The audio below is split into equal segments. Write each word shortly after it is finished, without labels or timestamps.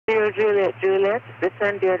Juliet, Juliet,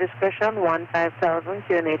 descend your discretion, 15,000,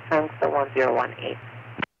 QNH tanks to 1018.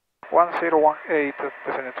 1018,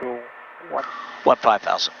 descending to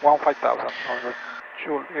 15,000. 15,000.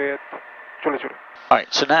 Juliet, Juliet.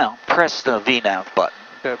 Alright, so now press the VNAV button.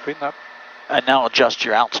 Yeah, VNAV. And now adjust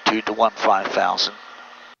your altitude to 15,000.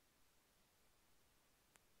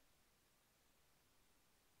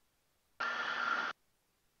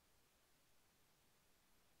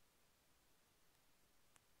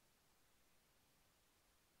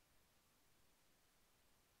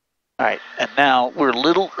 Alright, and now we're a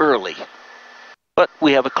little early, but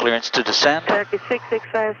we have a clearance to descend,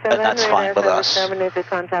 36657, and that's fine with us.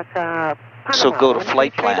 So go to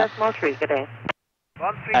flight plan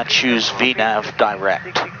and choose VNAV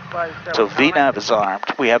direct. So VNAV is armed,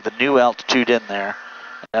 we have the new altitude in there,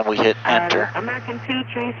 and we hit enter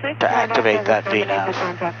to activate that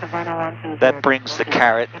VNAV. That brings the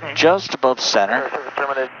carrot just above center,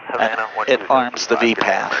 and it arms the V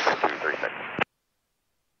path.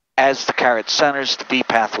 As the carrot centers, the V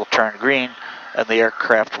path will turn green, and the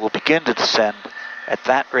aircraft will begin to descend at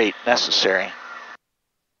that rate necessary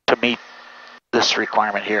to meet this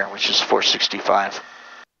requirement here, which is 465.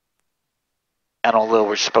 And although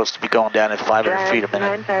we're supposed to be going down at 500 feet a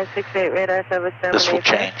minute, this will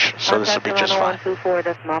change, so this will be just fine.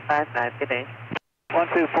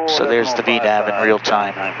 So there's the VNAV in real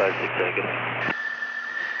time.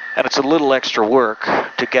 And it's a little extra work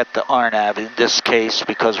to get the RNAV in this case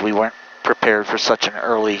because we weren't prepared for such an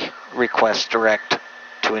early request direct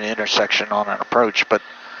to an intersection on an approach, but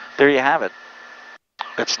there you have it.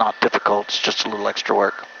 It's not difficult, it's just a little extra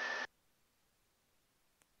work.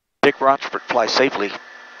 Take Rochfort, fly safely.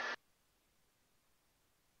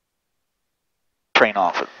 Train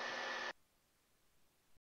off it.